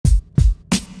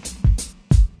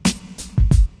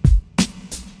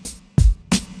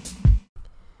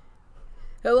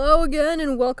Hello again,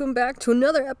 and welcome back to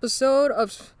another episode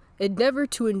of Endeavor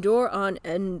to Endure on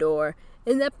Endor.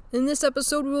 In this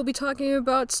episode, we will be talking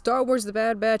about Star Wars The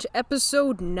Bad Batch,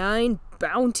 Episode 9,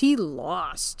 Bounty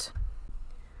Lost.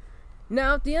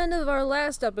 Now, at the end of our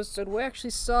last episode, we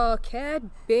actually saw Cad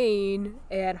Bane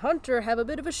and Hunter have a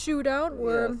bit of a shootout.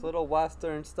 Yes, little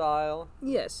Western style.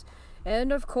 Yes,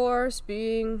 and of course,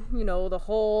 being, the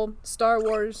whole Star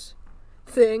Wars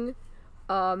thing,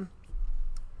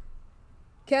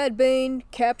 Cad Bane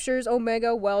captures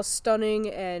Omega while stunning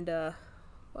and,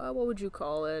 what would you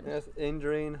call it? Yes,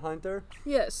 injuring Hunter.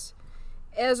 Yes.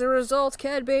 As a result,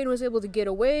 Cad Bane was able to get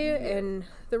away, and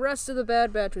the rest of the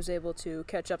Bad Batch was able to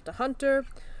catch up to Hunter.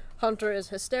 Hunter is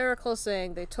hysterical,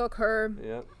 saying they took her.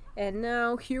 Yep. And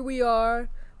now, here we are,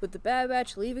 with the Bad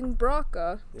Batch leaving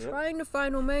Braca, trying to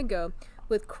find Omega,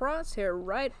 with Crosshair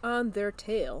right on their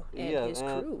tail, and his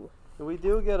crew. We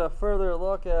do get a further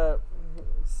look at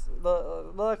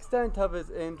the extent of his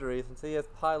injury, since he is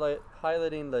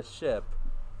piloting the ship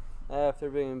after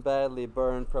being badly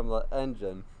burned from the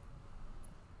engine.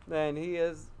 And he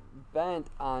is bent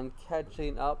on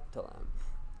catching up to them.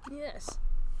 Yes.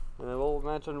 And I will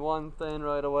mention one thing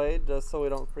right away, just so we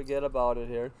don't forget about it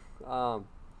here. So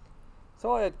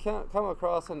I had come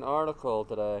across an article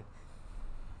today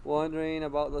wondering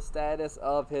about the status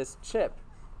of his chip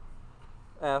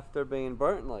after being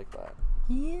burnt like that.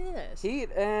 Yes. Heat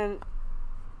and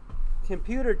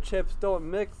computer chips don't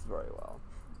mix very well.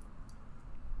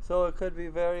 So it could be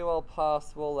very well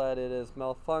possible that it is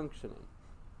malfunctioning.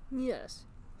 Yes.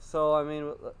 So, I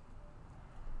mean,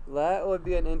 that would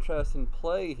be an interesting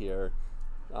play here.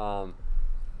 But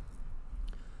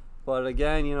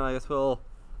again, I guess we'll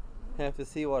have to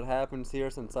see what happens here,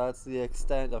 since that's the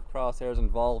extent of Crosshair's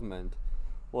involvement,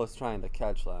 was trying to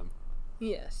catch them.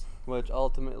 Yes. Which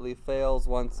ultimately fails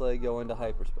once they go into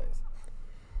hyperspace.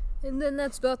 And then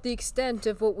that's about the extent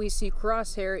of what we see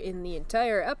Crosshair in the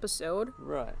entire episode.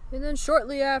 Right. And then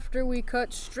shortly after, we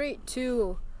cut straight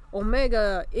to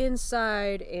Omega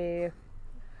inside a,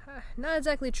 not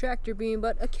exactly tractor beam,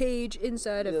 but a cage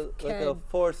inside of Like a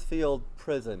force field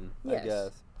prison, yes, I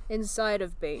guess. inside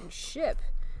of Bane's ship,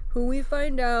 who we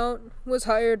find out was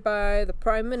hired by the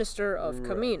Prime Minister of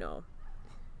Kamino.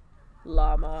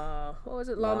 Lama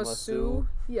Su?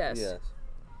 Yes.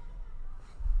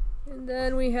 And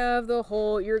then we have the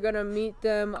whole, you're gonna meet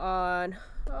them on,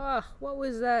 what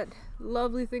was that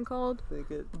lovely thing called?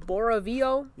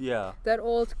 Boravio? Yeah. That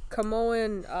old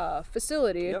Camoan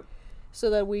facility. Yep.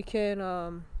 So that we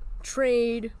can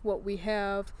trade what we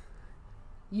have.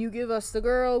 You give us the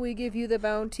girl, we give you the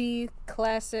bounty.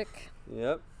 Classic.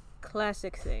 Yep.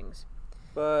 Classic things.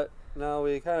 But now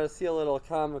we kind of see a little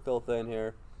comical thing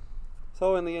here.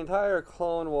 So in the entire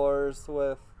Clone Wars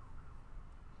with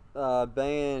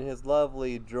Bane and his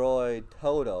lovely droid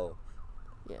Toto,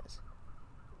 Yes.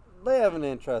 they have an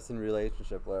interesting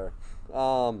relationship there.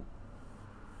 But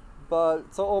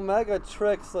so Omega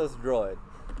tricks this droid,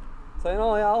 saying,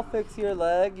 "Oh, yeah, I'll fix your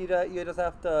leg. You just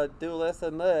have to do this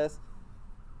and this."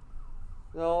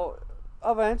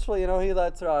 Eventually, he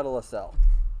lets her out of the cell.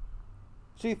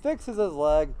 She fixes his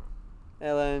leg,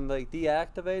 and then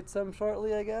deactivates him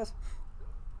shortly, I guess.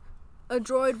 A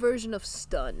droid version of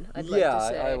stun, I'd like to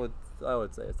say. I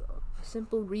would say so. A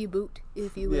simple reboot,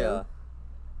 if you will.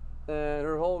 Yeah. And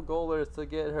her whole goal is to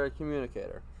get her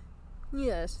communicator,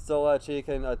 Yes. so that she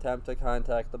can attempt to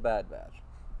contact the Bad Batch.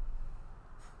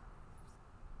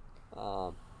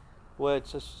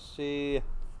 Which she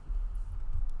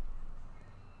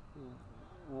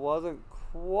wasn't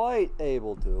quite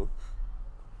able to.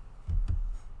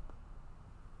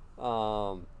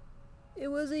 It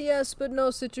was a yes but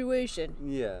no situation.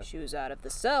 Yeah. She was out of the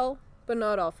cell, but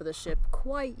not off of the ship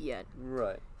quite yet.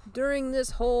 Right. During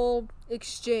this whole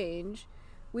exchange,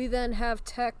 we then have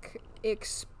Tech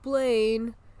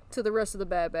explain to the rest of the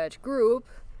Bad Batch group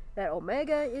that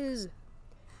Omega is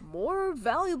more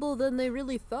valuable than they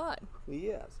really thought.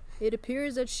 Yes. It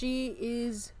appears that she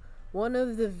is one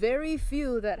of the very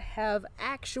few that have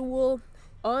actual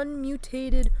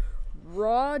unmutated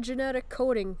raw genetic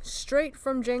coding straight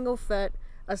from Jango Fett,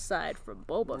 aside from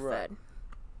Boba Fett.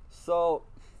 So,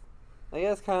 I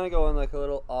guess kind of going a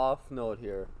little off note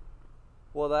here.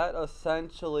 Will that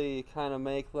essentially kind of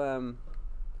make them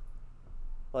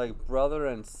like brother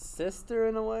and sister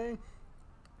in a way?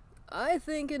 I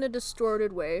think in a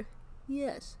distorted way,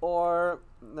 yes. Or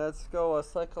let's go a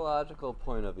psychological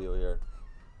point of view here.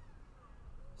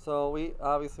 So we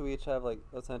each have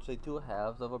essentially two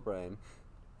halves of a brain.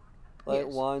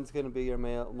 Yes. One's gonna be your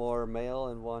more male,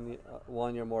 and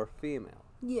one you're more female.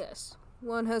 Yes.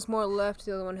 One has more left,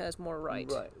 the other one has more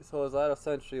right. Right. So is that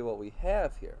essentially what we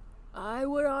have here? I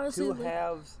would honestly two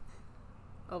halves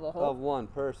of a whole. of one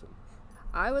person.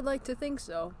 I would like to think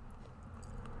so.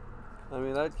 I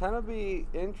mean, that'd kind of be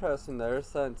interesting there,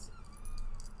 since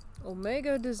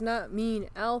Omega does not mean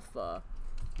alpha.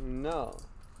 no,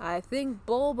 I think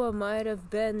Bulba might have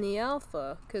been the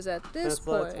alpha, because at this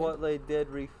point... that's what they did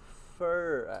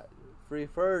refer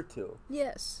to.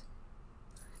 Yes.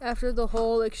 After the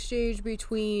whole exchange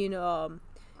between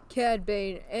Cad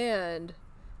Bane and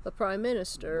the Prime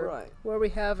Minister, Right. where we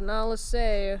have Nala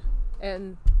Se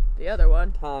and the other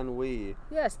one. Tan Wee.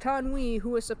 Yes, Tan Wee,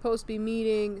 who was supposed to be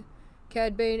meeting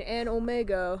Cad Bane and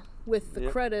Omega with the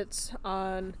Yep. credits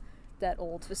on that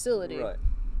old facility. Right.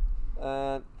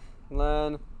 And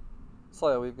then, so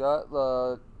yeah, we've got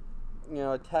the,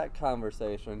 tech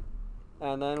conversation.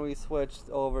 And then we switched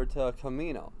over to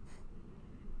Camino,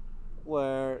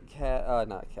 where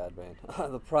not Cad Bane,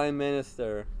 the Prime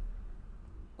Minister,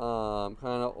 kind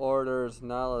of orders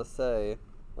Nala Se,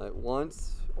 like,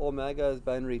 once Omega has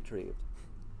been retrieved,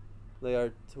 they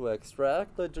are to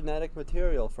extract the genetic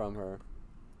material from her,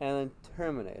 and then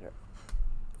terminate her.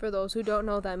 For those who don't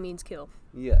know, that means kill.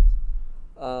 Yes.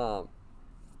 So,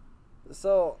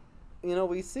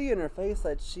 we see in her face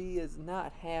that she is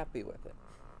not happy with it.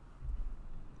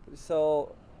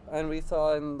 So, and we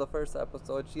saw in the first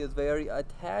episode, she is very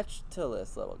attached to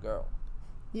this little girl.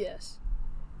 Yes.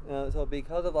 So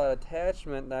because of that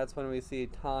attachment, that's when we see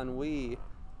Tan Wee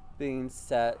being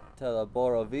set to the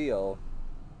Borovio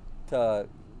to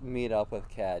meet up with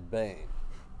Cad Bane.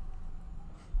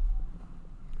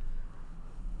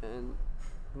 And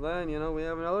then, we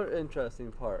have another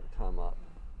interesting part come up.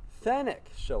 Fennec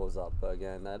shows up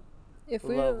again, that If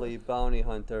we lovely bounty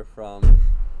hunter from...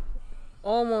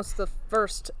 almost the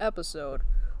first episode,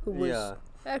 who was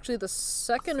actually the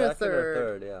second or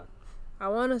third. Yeah. I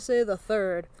want to say the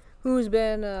third, who's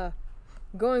been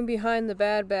going behind the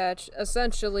Bad Batch,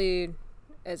 essentially,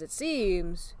 as it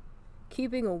seems,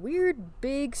 keeping a weird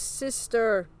big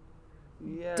sister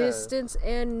Yeah. distance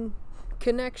and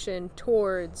connection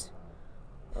towards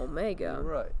Omega.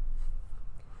 Right.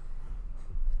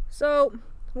 So,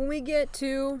 when we get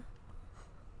to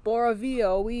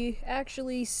Borovio, we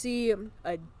actually see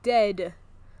a dead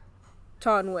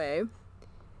Tanway,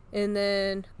 and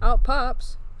then out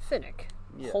pops Finnick,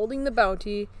 holding the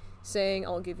bounty, saying,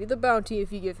 "I'll give you the bounty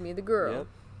if you give me the girl." Yep.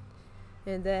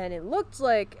 And then it looked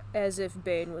like as if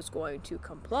Bane was going to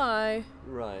comply,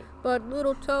 Right. but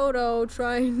little Toto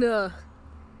trying to...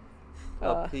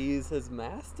 appease his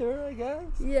master, I guess?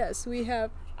 Yes, we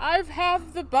have, "I've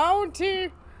have the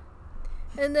bounty!"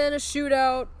 And then a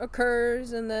shootout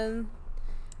occurs, and then,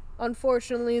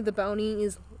 unfortunately, the bounty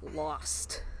is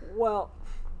lost. Well,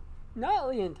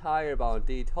 not the entire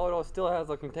bounty. Toto still has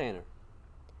a container.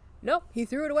 Nope, he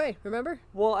threw it away, remember?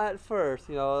 Well, at first,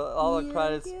 all the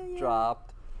credits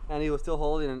dropped, and he was still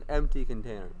holding an empty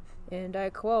container. And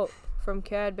I quote from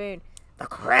Cad Bane, "The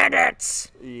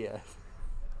credits!" Yes.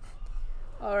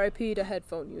 R.I.P. to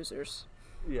headphone users.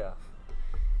 Yeah.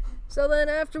 So then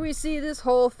after we see this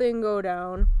whole thing go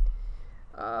down,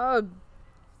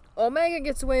 Omega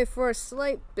gets away for a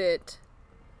slight bit,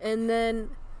 and then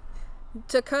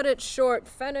to cut it short,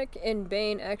 Fennec and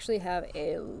Bane actually have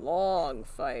a long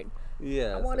fight.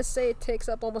 Yeah. I want to say it takes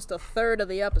up almost a third of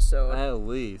the episode. At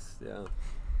least, yeah.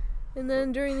 And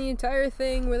then during the entire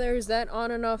thing where there's that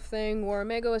on and off thing where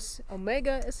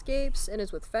Omega escapes and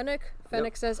is with Fennec,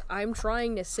 Fennec says, "I'm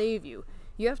trying to save you.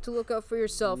 You have to look out for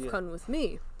yourself, come with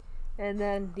me." And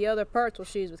then the other parts where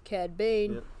she's with Cad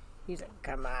Bane, he's like,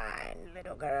 "Come on,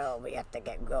 little girl, we have to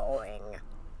get going."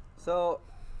 So,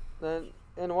 then,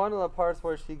 in one of the parts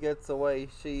where she gets away,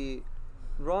 she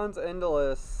runs into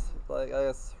this,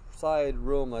 side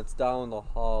room that's down the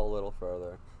hall a little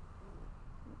further.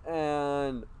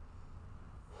 And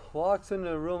walks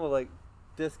into a room of,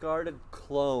 discarded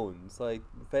clones,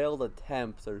 failed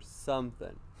attempts or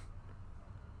something.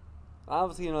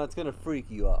 Obviously, it's gonna freak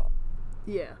you out.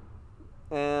 Yeah.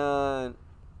 And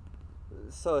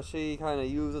so she kind of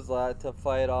uses that to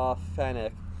fight off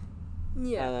Fennec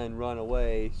Yeah. and then run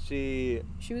away. She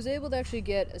was able to actually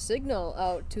get a signal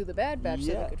out to the Bad Batch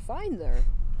so Yeah. they could find her.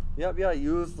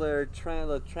 used their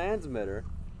the transmitter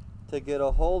to get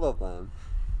a hold of them.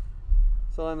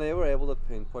 So then they were able to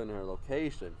pinpoint her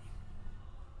location.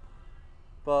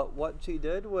 But what she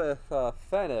did with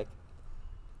Fennec,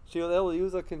 she was able to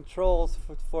use the controls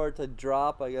for it to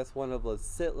drop, I guess, one of the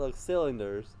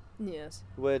cylinders, Yes.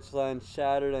 which then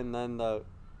shattered, and then the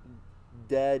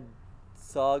dead,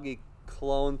 soggy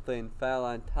clone thing fell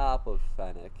on top of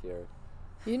Fennec here.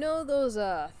 You know those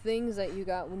things that you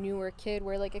got when you were a kid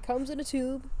where it comes in a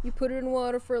tube, you put it in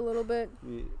water for a little bit,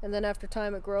 and then after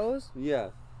time it grows? Yeah.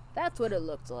 That's what it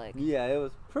looked like. Yeah, it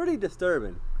was pretty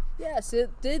disturbing. Yes, it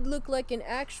did look like an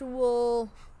actual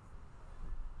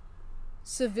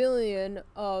civilian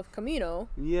of Camino,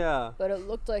 Yeah, but it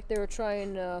looked like they were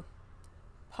trying to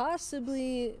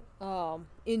possibly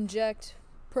inject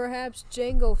perhaps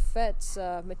Jango Fett's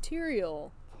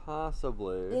material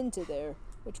possibly. into there,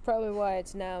 which is probably why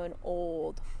it's now an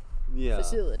old Yeah.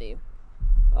 facility.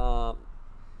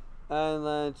 And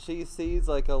then she sees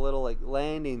like a little like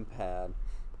landing pad,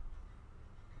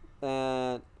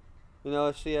 and you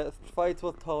know she fights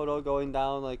with Toto going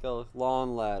down like a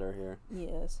long ladder here.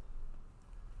 Yes.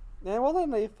 And well,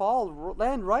 then they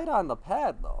land right on the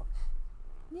pad though.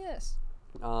 Yes.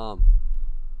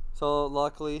 So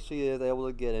luckily she is able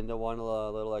to get into one of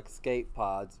the little escape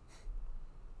pods.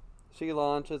 She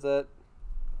launches it.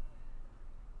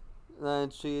 Then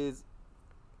she's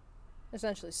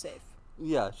Essentially safe.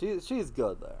 she's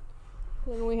good there.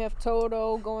 Then we have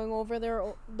Toto going over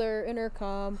their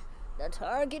intercom. The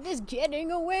target is getting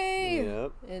away!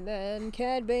 Yep. And then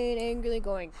Cad Bane angrily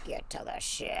going, "Get to the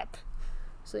ship!"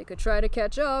 So they could try to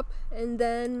catch up, and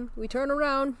then we turn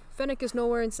around, Fennec is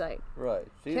nowhere in sight. Right.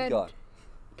 She's Cad- gone.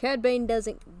 Cad Bane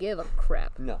doesn't give a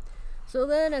crap. No. So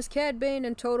then, as Cad Bane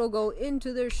and Toto go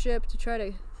into their ship to try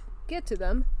to get to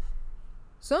them,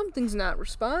 something's not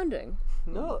responding.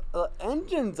 No,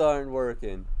 engines aren't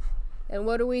working. And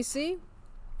what do we see?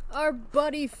 Our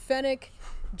buddy Fennec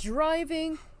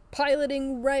driving,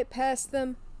 piloting right past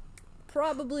them,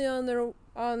 probably on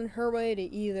her way to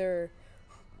either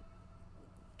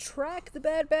track the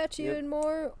Bad Batch even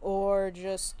more, or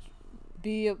just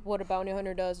be what a bounty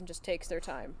hunter does and just takes their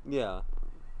time. Yeah.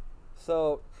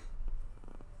 So,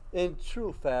 in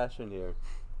true fashion here,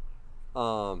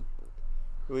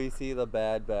 we see the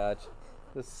Bad Batch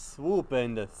just swoop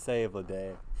in to save the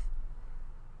day.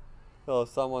 So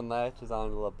someone latches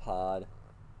onto the pod.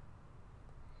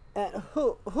 And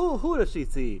who does she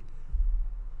see?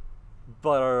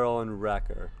 But our own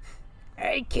Wrecker.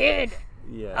 Hey kid,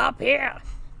 Yeah. up here!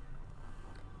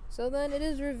 So then it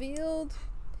is revealed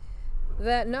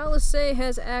that Nala Se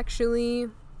has actually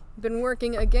been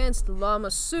working against Lama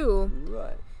Su,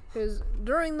 Right. because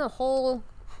during the whole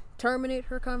terminate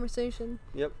her conversation,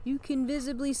 Yep. you can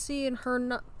visibly see in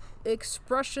her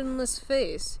expressionless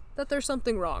face that there's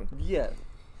something wrong. Yes.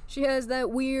 She has that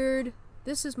weird,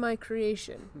 "this is my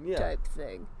creation" Yeah. type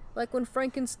thing. Like when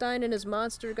Frankenstein and his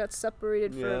monster got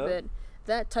separated for Yeah. a bit.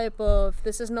 That type of,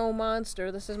 "this is no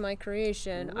monster, this is my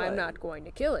creation, I'm Right. not going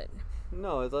to kill it."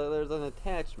 No, it's like there's an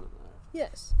attachment there.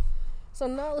 Yes. So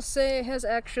Nala Se has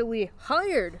actually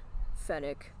hired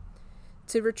Fennec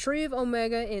to retrieve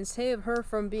Omega and save her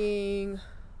from being...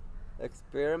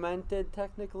 Experimented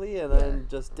technically and then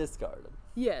just discarded.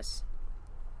 Yes.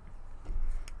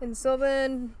 And so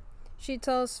then she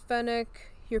tells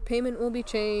Fennec, "Your payment will be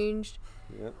changed."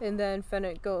 Yep. And then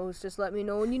Fennec goes, "Just let me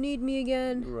know when you need me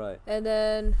again." Right. And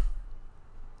then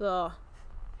the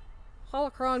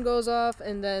holocron goes off,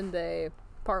 and then they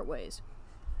part ways.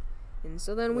 And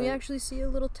so then we Right. actually see a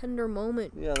little tender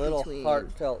moment Yeah, a little between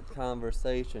heartfelt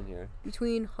conversation here.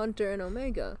 Hunter and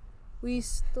Omega.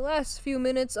 The last few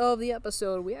minutes of the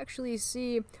episode, we actually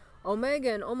see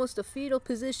Omega in almost a fetal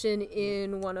position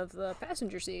in one of the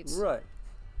passenger seats. Right.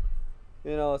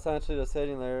 You know, essentially just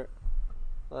sitting there,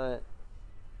 like,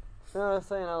 you know,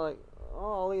 saying, like, oh,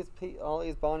 all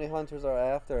these bounty hunters are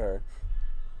after her,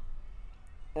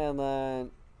 and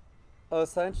then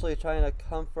essentially trying to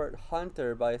comfort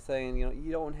Hunter by saying, you know,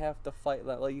 you don't have to fight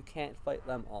them, like, you can't fight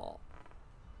them all,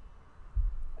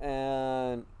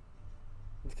 and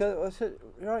because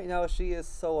right now she is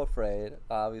so afraid,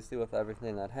 obviously, with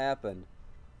everything that happened.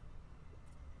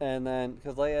 And then,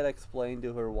 because Leia had explained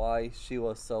to her why she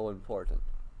was so important.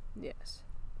 Yes.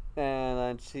 And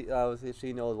then she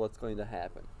knows what's going to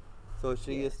happen. So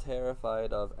she is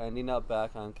terrified of ending up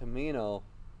back on Camino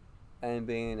and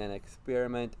being an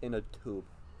experiment in a tube.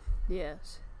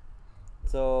 Yes.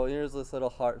 So here's this little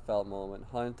heartfelt moment.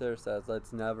 Hunter says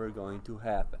that's never going to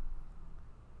happen.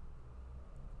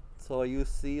 So you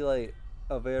see like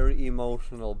a very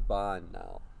emotional bond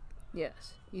now.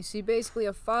 Yes. You see basically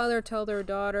a father tell their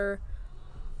daughter,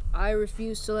 "I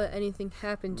refuse to let anything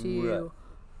happen to you. Right.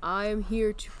 I am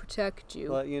here to protect you."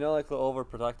 But you know, like the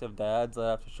overprotective dads that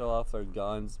have to show off their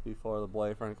guns before the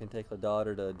boyfriend can take the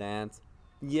daughter to a dance.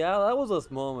 Yeah, that was this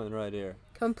moment right here.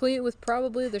 Complete with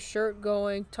probably the shirt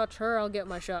going, "Touch her, I'll get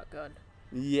my shotgun."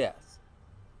 Yes.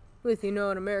 With, an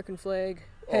American flag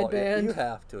Oh, yeah, headband. you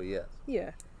have to, yes.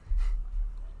 Yeah.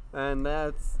 And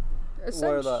that's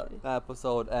where the Essentially.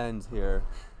 episode ends here.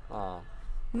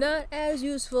 Not as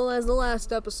useful as the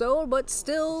last episode, but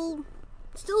still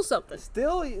Still something.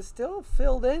 Still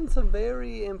filled in some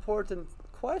very important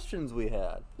questions we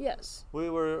had. Yes. We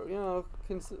were,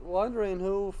 wondering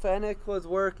who Fennec was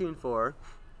working for.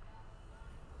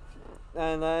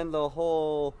 And then the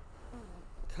whole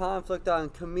conflict on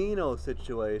Camino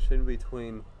situation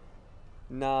between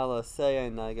Nala Se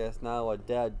and I guess now a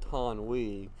dead Ton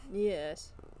Wee.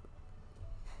 Yes.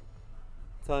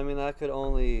 So I mean that could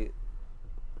only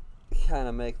kind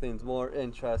of make things more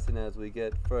interesting as we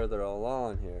get further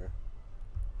along here.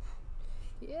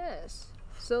 Yes.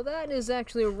 So that is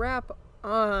actually a wrap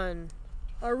on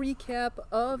our recap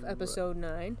of episode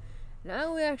 9.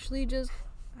 Now we actually just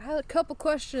had a couple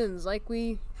questions like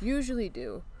we usually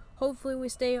do. Hopefully we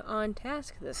stay on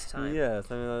task this time. Yes,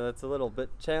 I mean that's a little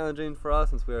bit challenging for us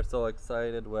since we are so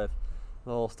excited with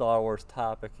the whole Star Wars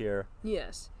topic here.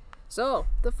 Yes. So,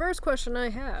 the first question I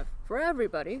have for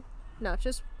everybody, not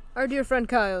just our dear friend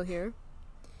Kyle here.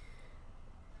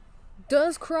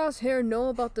 Does Crosshair know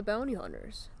about the bounty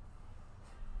hunters?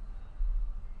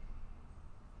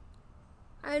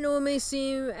 I know it may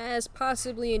seem as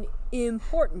possibly an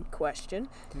important question,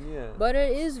 Yeah. but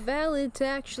it is valid to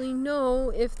actually know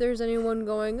if there's anyone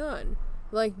going on.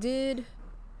 Like, did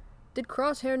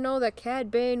Crosshair know that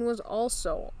Cad Bane was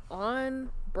also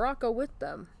on Bracca with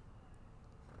them?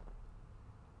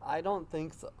 I don't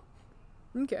think so.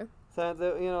 Okay.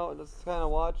 So, just kind of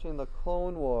watching the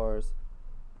Clone Wars,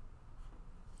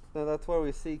 that's where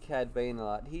we see Cad Bane a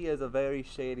lot. He is a very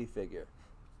shady figure.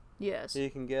 Yes. He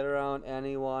can get around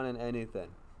anyone and anything.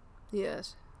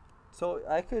 Yes. So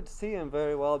I could see him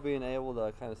very well being able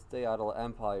to kind of stay out of the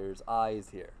Empire's eyes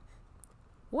here.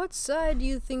 What side do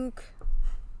you think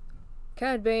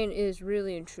Cad Bane is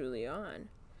really and truly on?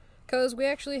 Because we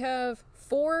actually have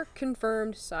 4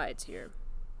 confirmed sides here.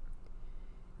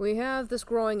 We have this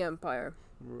growing empire.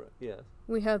 Yes.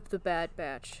 We have the Bad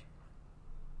Batch.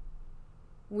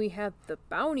 We have the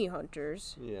bounty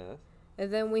hunters. Yes.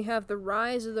 And then we have the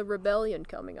rise of the rebellion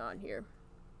coming on here.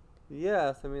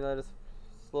 Yes, I mean that is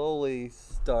slowly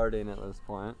starting at this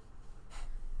point.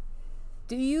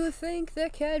 Do you think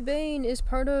that Cad Bane is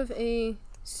part of a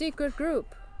secret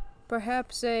group?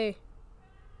 Perhaps a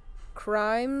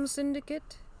crime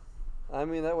syndicate? I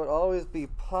mean that would always be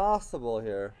possible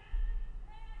here.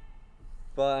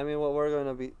 But I mean what we're going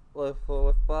to be with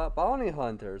bounty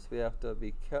hunters, we have to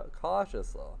be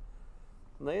cautious though.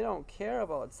 They don't care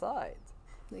about sides.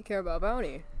 They care about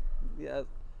bounty. Yeah,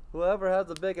 whoever has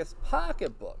the biggest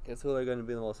pocketbook is who they're going to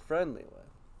be the most friendly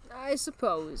with. I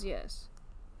suppose, yes.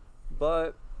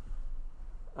 But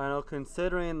I know,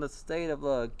 considering the state of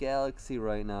the galaxy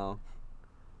right now,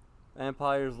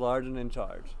 Empire's large and in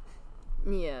charge.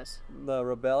 Yes. The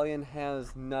rebellion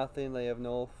has nothing. They have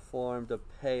no form to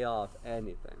pay off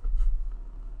anything.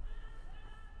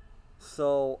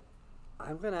 So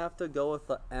I'm going to have to go with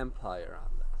the Empire on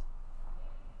this.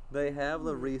 They have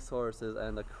the resources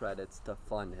and the credits to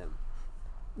fund him.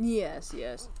 Yes,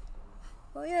 yes.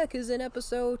 Well, yeah, because in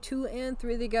episode 2 and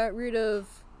 3 they got rid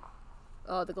of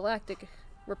the Galactic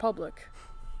Republic.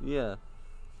 Yeah.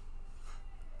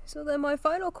 So then my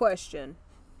final question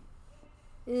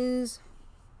is,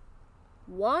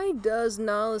 why does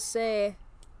Nala Se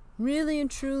really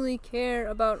and truly care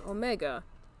about Omega?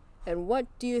 And what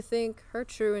do you think her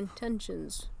true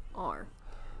intentions are?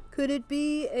 Could it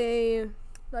be a,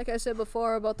 like I said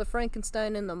before, about the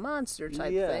Frankenstein and the monster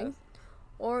type thing?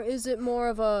 Or is it more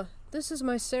of a, this is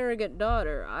my surrogate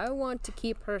daughter, I want to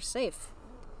keep her safe.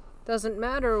 Doesn't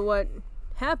matter what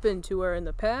happened to her in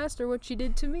the past or what she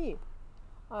did to me.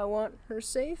 I want her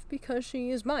safe because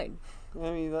she is mine. I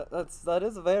mean, that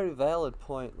is a very valid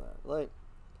point there. Like,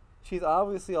 she's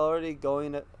obviously already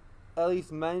going, at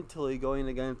least mentally, going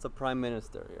against the Prime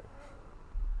Minister here.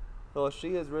 So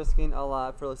she is risking a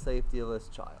lot for the safety of this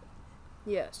child.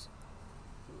 Yes.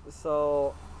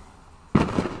 So,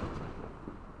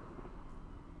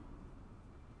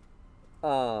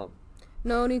 no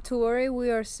need to worry,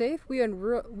 we are safe. We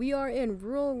are in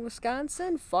rural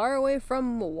Wisconsin, far away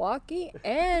from Milwaukee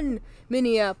and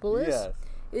Minneapolis. yes.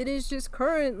 It is just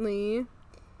currently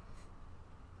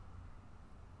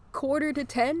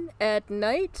 9:45 at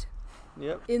night.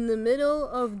 Yep. In the middle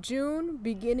of June,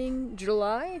 beginning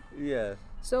July. Yes.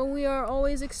 So we are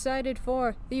always excited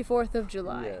for the 4th of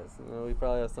July. Yes. Well, we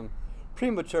probably have some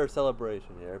premature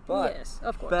celebration here. But yes,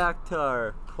 of course. back to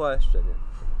our question here.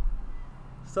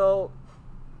 So,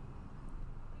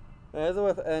 as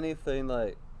with anything,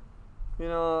 like,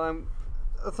 I'm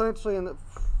essentially,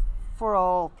 for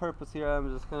all purpose here,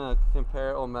 I'm just going to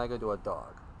compare Omega to a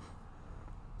dog.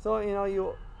 So,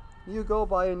 you go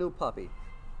buy a new puppy.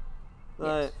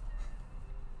 Right? Yes.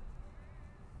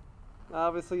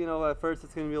 Obviously, at first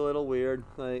it's going to be a little weird,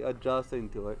 like, adjusting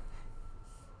to it.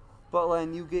 But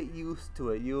when you get used to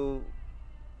it, you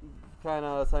kind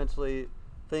of essentially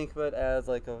think of it as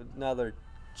like another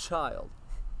child.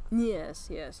 Yes,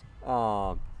 yes.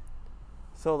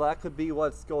 So that could be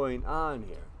what's going on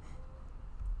here.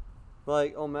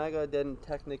 Like, Omega didn't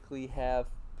technically have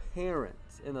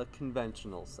parents in a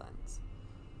conventional sense.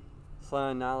 So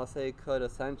Nalase could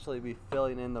essentially be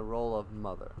filling in the role of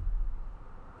mother.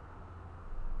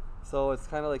 So it's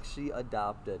kind of like she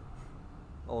adopted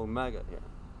Omega here.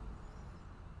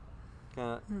 Kind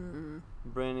of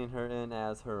bringing her in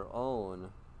as her own.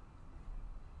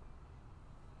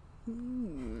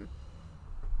 And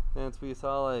we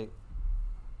saw, like,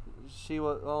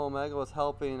 Omega was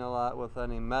helping a lot with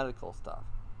any medical stuff.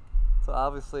 So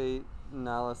obviously,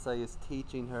 Nalase is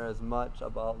teaching her as much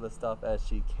about this stuff as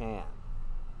she can.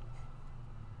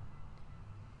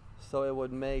 So it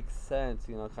would make sense,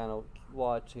 kind of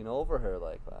watching over her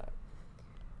like that.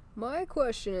 My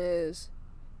question is,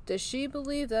 does she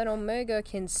believe that Omega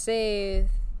can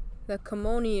save the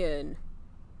Kamonian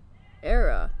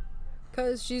era?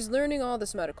 Because she's learning all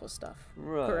this medical stuff,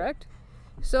 Right. Correct?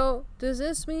 So, does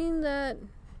this mean that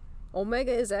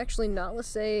Omega is actually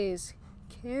Nalase's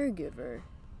caregiver?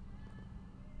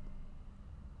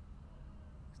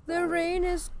 Their reign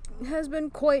has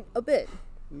been quite a bit.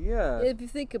 Yeah. If you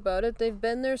think about it, they've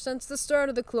been there since the start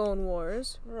of the Clone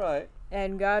Wars. Right.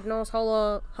 And God knows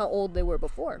how old they were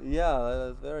before. Yeah,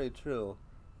 that is very true.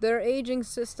 Their aging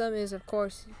system is, of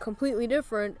course, completely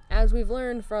different, as we've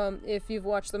learned from, if you've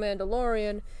watched The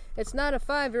Mandalorian, it's not a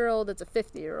 5-year-old, it's a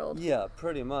 50-year-old. Yeah,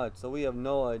 pretty much. So we have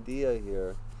no idea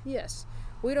here. Yes.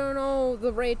 We don't know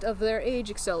the rate of their age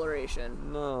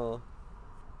acceleration. No.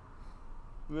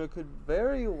 I mean, it could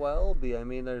very well be. I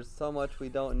mean, there's so much we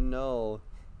don't know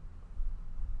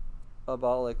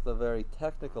about, like, the very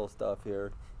technical stuff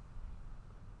here.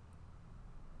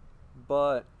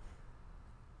 But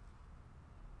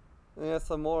I guess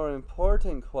a more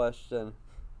important question,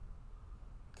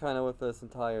 kind of with this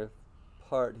entire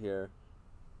part here.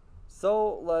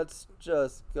 So let's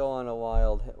just go on a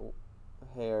wild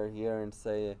hair here and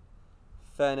say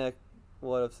Fennec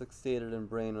would have succeeded in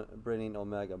bringing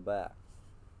Omega back.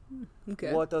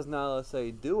 Okay. What does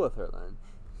Nalase do with her then?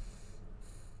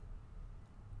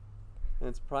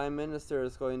 Its prime minister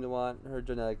is going to want her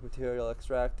genetic material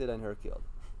extracted and her killed.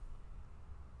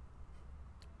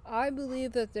 I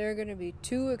believe that there are going to be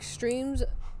two extreme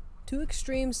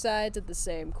sides of the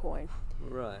same coin.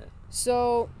 Right.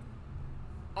 So,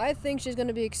 I think she's going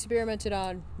to be experimented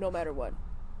on no matter what.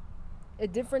 A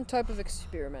different type of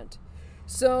experiment.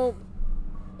 So,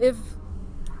 if,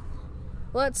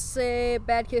 let's say,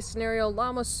 bad case scenario,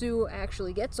 Lama Su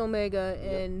actually gets Omega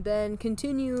and then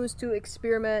continues to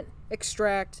experiment,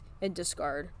 extract, and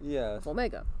discard Yes. of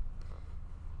Omega.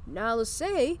 Now, let's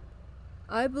say,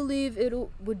 I believe it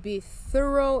would be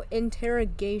thorough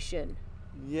interrogation,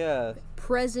 Yes.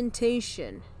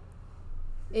 presentation,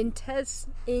 intensive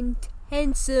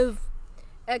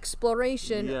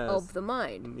exploration Yes. of the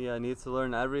mind. Yeah, needs to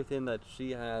learn everything that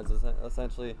she has,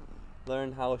 essentially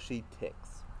learn how she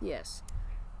ticks. Yes.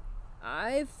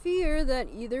 I fear that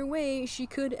either way, she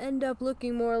could end up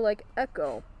looking more like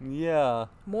Echo. Yeah.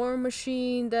 More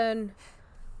machine than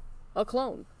a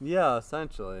clone. Yeah,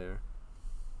 essentially.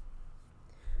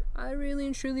 I really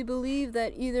and truly believe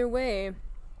that either way,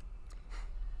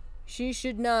 she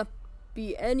should not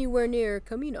be anywhere near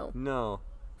Kamino. No.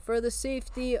 For the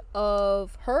safety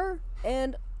of her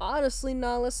and, honestly,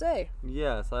 Nalase.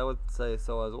 Yes, I would say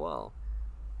so as well.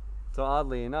 So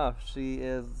oddly enough, she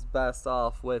is best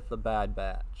off with the Bad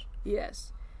Batch.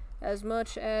 Yes. As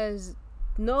much as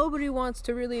nobody wants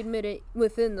to really admit it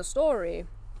within the story,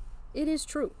 it is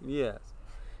true. Yes.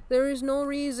 There is no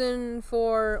reason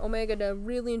for Omega to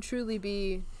really and truly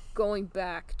be going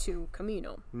back to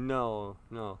Kamino. No.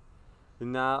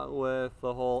 Not with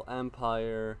the whole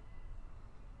Empire.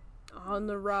 On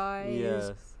the rise.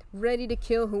 Yes. Ready to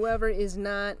kill whoever is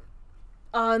not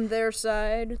on their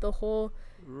side. The whole,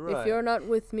 Right. if you're not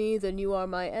with me, then you are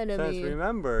my enemy. Since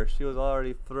remember, she was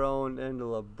already thrown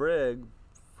into a brig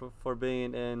for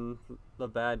being in the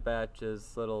Bad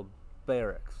Batch's little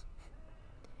barracks.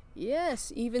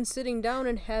 Yes, even sitting down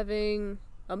and having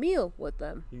a meal with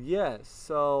them. Yes,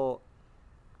 so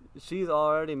she's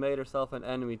already made herself an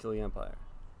enemy to the Empire.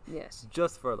 Yes.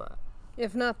 Just for that.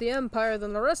 If not the Empire,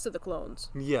 then the rest of the clones.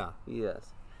 Yeah.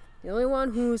 Yes. The only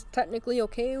one who's technically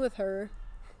okay with her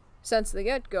since the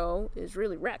get-go is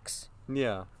really Rex.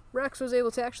 Yeah. Rex was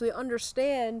able to actually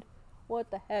understand what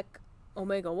the heck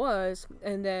Omega was,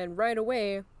 and then right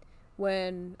away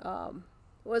when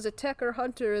was it Tech or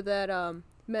Hunter that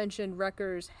mentioned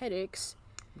Wrecker's headaches,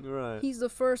 Right. he's the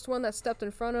first one that stepped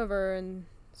in front of her and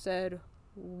said,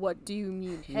 "What do you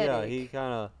mean headache?" Yeah, he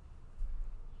kind of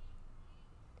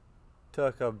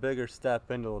took a bigger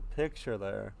step into the picture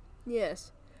there.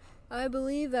 Yes. I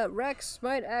believe that Rex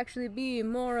might actually be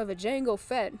more of a Jango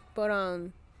Fett, but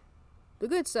on the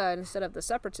good side instead of the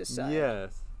separatist side.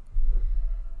 Yes.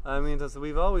 I mean, as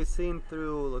we've always seen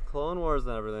through the Clone Wars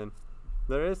and everything,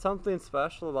 there is something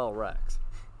special about Rex.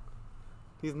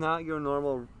 He's not your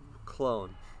normal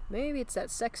clone. Maybe it's that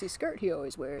sexy skirt he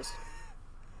always wears.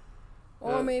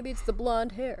 Or Uh, maybe it's the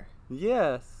blonde hair.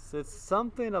 Yes, it's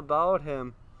something about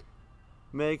him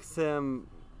makes him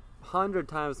 100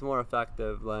 times more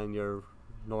effective than your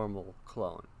normal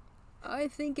clone. I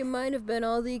think it might have been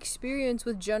all the experience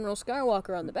with General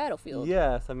Skywalker on the battlefield.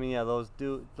 Yes, I mean, yeah, those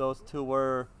two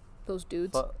were. Those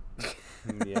dudes. But,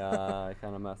 yeah, I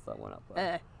kind of messed that one up.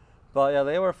 Eh, But yeah,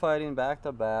 they were fighting back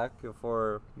to back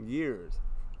for years.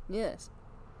 yes.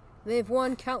 They've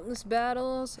won countless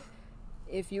battles.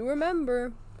 If you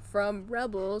remember from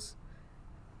Rebels,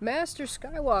 Master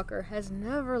Skywalker has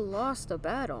never lost a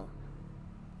battle.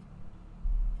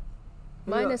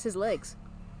 Minus his legs.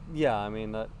 Yeah, I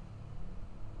mean that.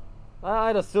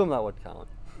 I'd assume that would count,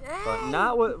 but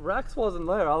not with Rex wasn't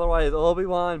there. Otherwise,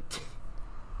 Obi-Wan.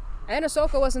 And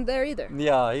Ahsoka wasn't there either.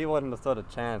 Yeah, he wouldn't have stood a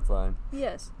chance then.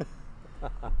 Yes. I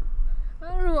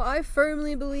don't know. I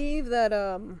firmly believe that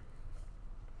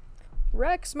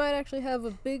Rex might actually have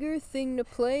a bigger thing to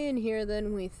play in here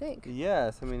than we think.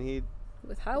 Yes, I mean he.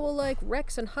 With how alike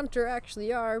Rex and Hunter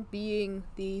actually are, being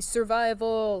the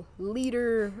survival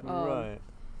leader. Right.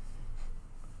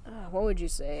 What would you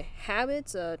say?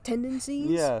 Habits, tendencies.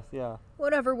 Yes, yeah.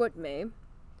 Whatever what may.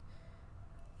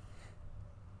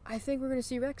 I think we're gonna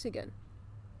see Rex again.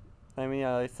 I mean,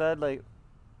 yeah, they said like.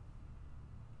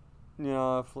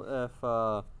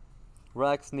 If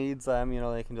Rex needs them,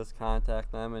 they can just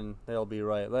contact them and they'll be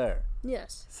right there.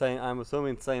 Yes. I'm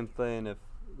assuming same thing if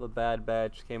the Bad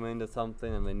Batch came into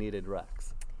something and they needed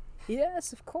Rex.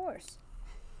 Yes, of course.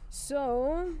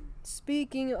 So,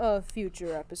 speaking of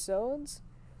future episodes,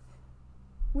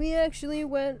 we actually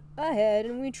went ahead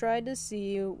and we tried to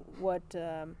see what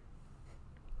the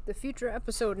future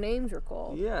episode names were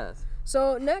called. Yes.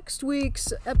 So, next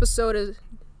week's episode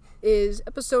is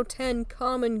episode 10,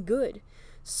 Common Good.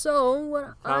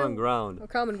 So, Common Ground.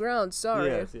 Common Ground, sorry.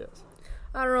 Yes.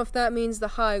 I don't know if that means the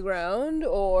high ground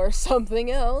or something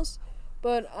else,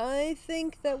 but I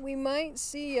think that we might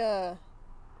see a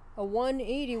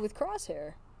 180 with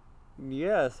Crosshair.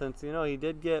 Yeah, since he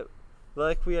did get,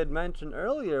 like we had mentioned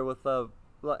earlier with the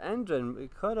engine,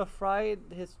 it could have fried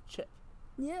his chip.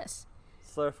 Yes.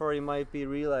 So therefore he might be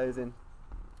realizing,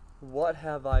 what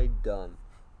have I done?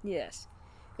 Yes.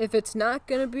 If it's not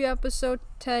going to be episode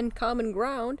 10, Common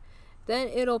Ground, then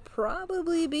it'll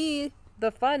probably be the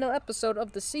final episode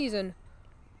of the season,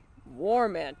 War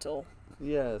Mantle.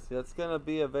 Yes, that's going to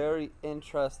be a very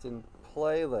interesting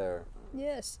play there.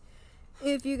 Yes.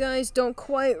 If you guys don't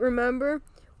quite remember,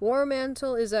 War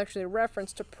Mantle is actually a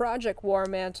reference to Project War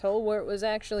Mantle, where it was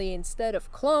actually, instead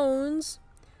of clones,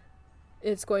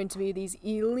 it's going to be these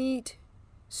elite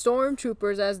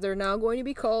stormtroopers, as they're now going to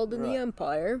be called in the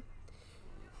Empire,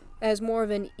 as more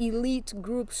of an elite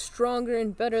group, stronger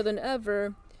and better than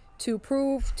ever, to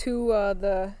prove to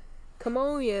the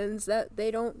Kaminoans that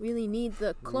they don't really need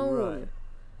the clone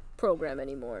program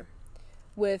anymore,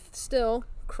 with still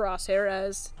Crosshair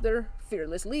as their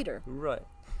fearless leader. Right.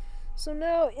 So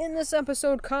now, in this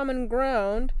episode, Common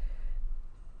Ground,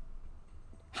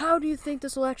 how do you think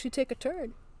this will actually take a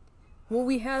turn? Will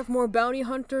we have more bounty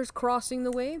hunters crossing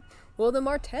the way? Will the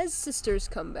Martez sisters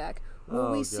come back?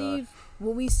 Will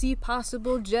we see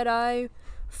possible Jedi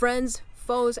friends,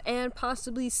 foes, and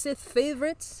possibly Sith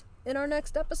favorites in our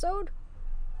next episode?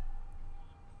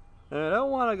 And I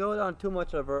don't want to go down too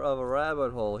much of a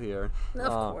rabbit hole here.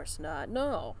 Of course not,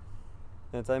 no.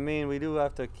 Since, we do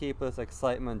have to keep this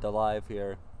excitement alive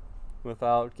here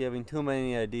without giving too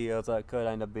many ideas that could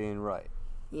end up being right.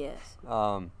 Yes.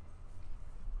 So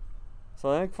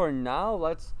I think for now,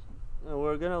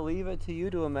 we're going to leave it to you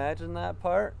to imagine that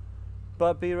part,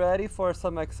 but be ready for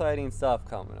some exciting stuff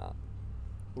coming up.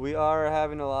 We are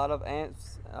having a lot of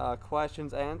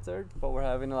questions answered, but we're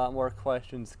having a lot more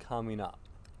questions coming up.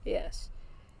 Yes.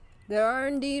 There are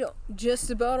indeed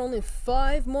just about only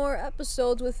 5 more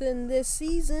episodes within this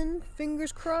season.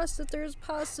 Fingers crossed that there's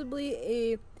possibly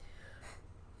a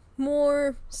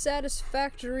more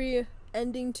satisfactory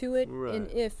ending to it. Right. And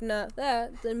if not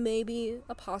that, then maybe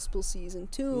a possible season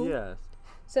 2. Yes.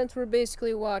 Since we're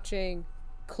basically watching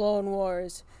Clone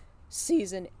Wars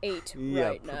Season 8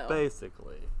 right now.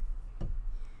 Basically.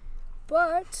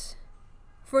 But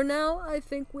for now, I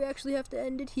think we actually have to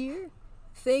end it here.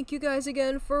 Thank you guys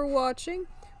again for watching.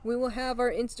 We will have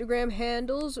our Instagram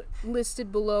handles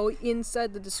listed below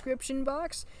inside the description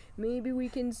box. Maybe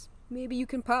you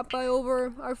can pop by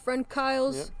over our friend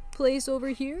Kyle's place over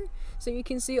here, so you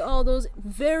can see all those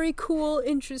very cool,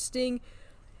 interesting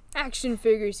action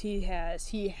figures he has.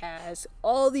 He has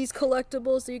all these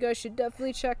collectibles that you guys should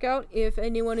definitely check out if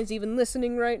anyone is even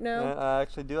listening right now. I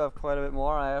actually do have quite a bit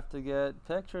more I have to get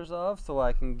pictures of so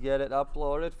I can get it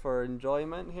uploaded for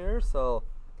enjoyment here. So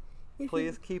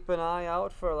please keep an eye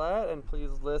out for that, and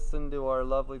please listen to our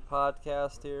lovely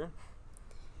podcast here.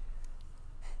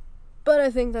 But I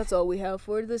think that's all we have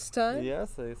for this time.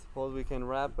 Yes, I suppose we can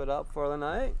wrap it up for the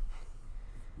night.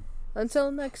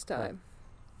 Until next time.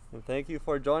 And thank you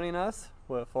for joining us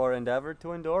for Endeavor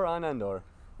to Endure on Endor.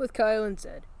 With Kyle and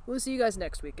Zed. We'll see you guys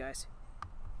next week, guys.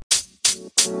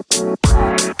 You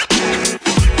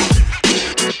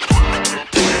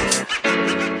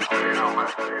know, man.